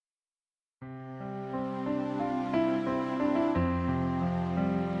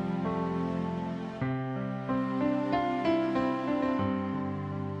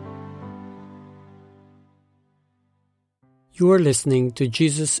You are listening to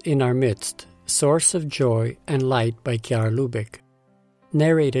Jesus in Our Midst, Source of Joy and Light by Kiara Lubick.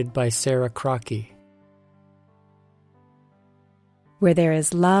 Narrated by Sarah Crockey. Where there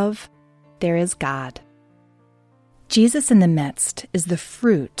is love, there is God. Jesus in the midst is the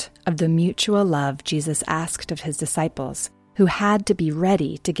fruit of the mutual love Jesus asked of his disciples, who had to be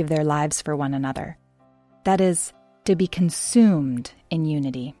ready to give their lives for one another. That is, to be consumed in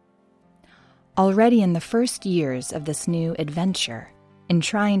unity. Already in the first years of this new adventure, in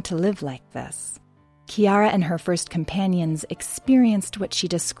trying to live like this, Kiara and her first companions experienced what she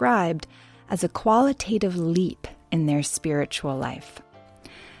described as a qualitative leap in their spiritual life.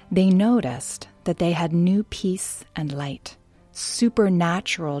 They noticed that they had new peace and light,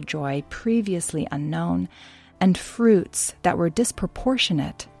 supernatural joy previously unknown, and fruits that were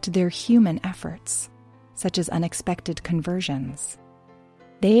disproportionate to their human efforts, such as unexpected conversions.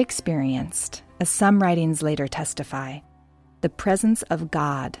 They experienced, as some writings later testify, the presence of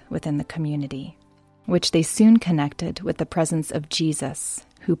God within the community, which they soon connected with the presence of Jesus,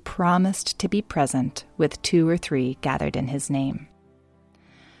 who promised to be present with 2 or 3 gathered in his name.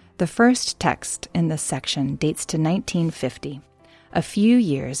 The first text in this section dates to 1950, a few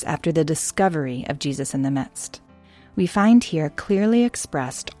years after the discovery of Jesus in the midst. We find here clearly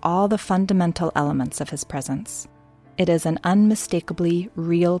expressed all the fundamental elements of his presence. It is an unmistakably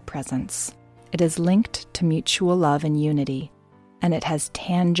real presence. It is linked to mutual love and unity, and it has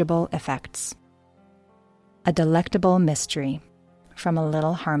tangible effects. A delectable mystery from a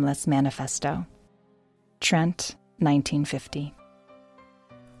Little Harmless Manifesto. Trent, 1950.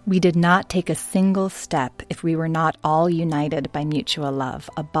 We did not take a single step if we were not all united by mutual love,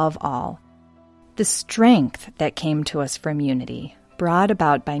 above all. The strength that came to us from unity, brought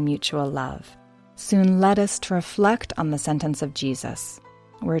about by mutual love, soon led us to reflect on the sentence of Jesus,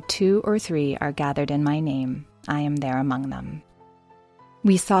 where 2 or 3 are gathered in my name, I am there among them.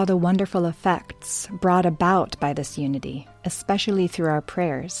 We saw the wonderful effects brought about by this unity, especially through our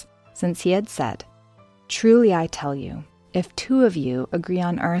prayers, since he had said, "Truly I tell you, if 2 of you agree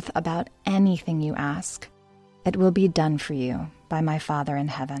on earth about anything you ask, it will be done for you by my Father in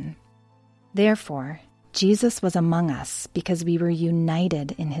heaven." Therefore, Jesus was among us because we were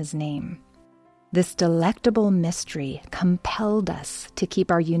united in his name. This delectable mystery compelled us to keep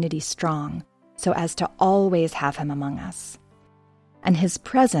our unity strong, so as to always have him among us. And his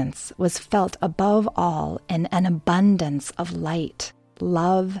presence was felt above all in an abundance of light,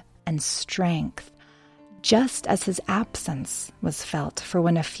 love, and strength, just as his absence was felt for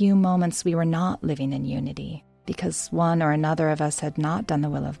when a few moments we were not living in unity, because one or another of us had not done the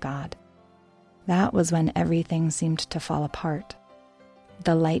will of God. That was when everything seemed to fall apart.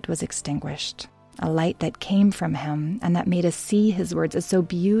 The light was extinguished, a light that came from him and that made us see his words as so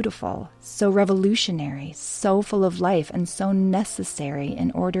beautiful, so revolutionary, so full of life, and so necessary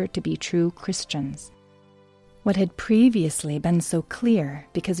in order to be true Christians. What had previously been so clear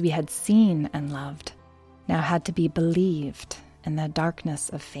because we had seen and loved, now had to be believed in the darkness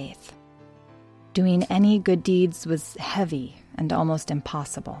of faith. Doing any good deeds was heavy and almost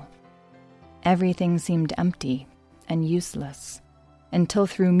impossible. Everything seemed empty and useless, until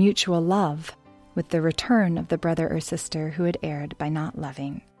through mutual love, with the return of the brother or sister who had erred by not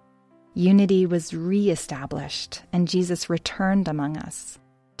loving, unity was re-established, and Jesus returned among us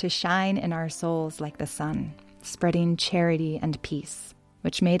to shine in our souls like the sun, spreading charity and peace,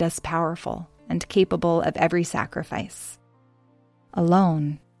 which made us powerful and capable of every sacrifice.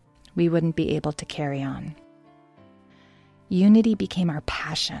 Alone, we wouldn't be able to carry on. Unity became our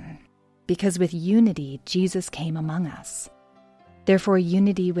passion, because with unity, Jesus came among us. Therefore,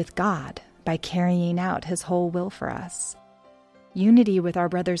 unity with God, by carrying out his whole will for us. Unity with our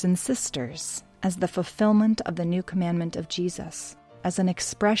brothers and sisters, as the fulfillment of the new commandment of Jesus, as an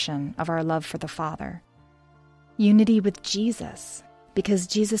expression of our love for the Father. Unity with Jesus, because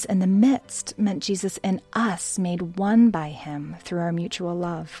Jesus in the midst meant Jesus in us, made one by him through our mutual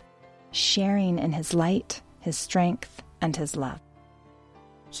love, sharing in his light, his strength, and his love.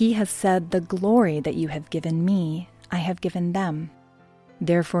 He has said, "The glory that you have given me, I have given them,"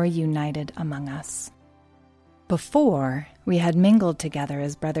 therefore united among us. Before, we had mingled together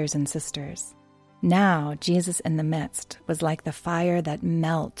as brothers and sisters. Now, Jesus in the midst was like the fire that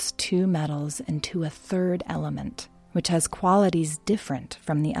melts 2 metals into a 3rd element, which has qualities different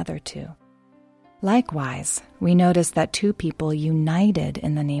from the other 2. Likewise, we notice that 2 people united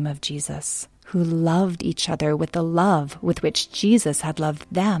in the name of Jesus, who loved each other with the love with which Jesus had loved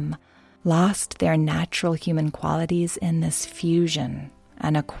them, lost their natural human qualities in this fusion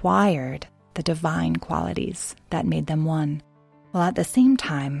and acquired the divine qualities that made them one, while at the same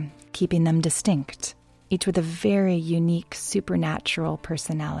time keeping them distinct each with a very unique supernatural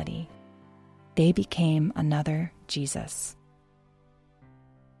personality. They became another Jesus.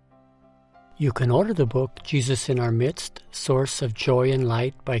 You can order the book Jesus in Our Midst, Source of Joy and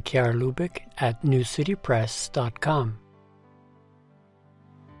Light by Chiara Lubick at newcitypress.com.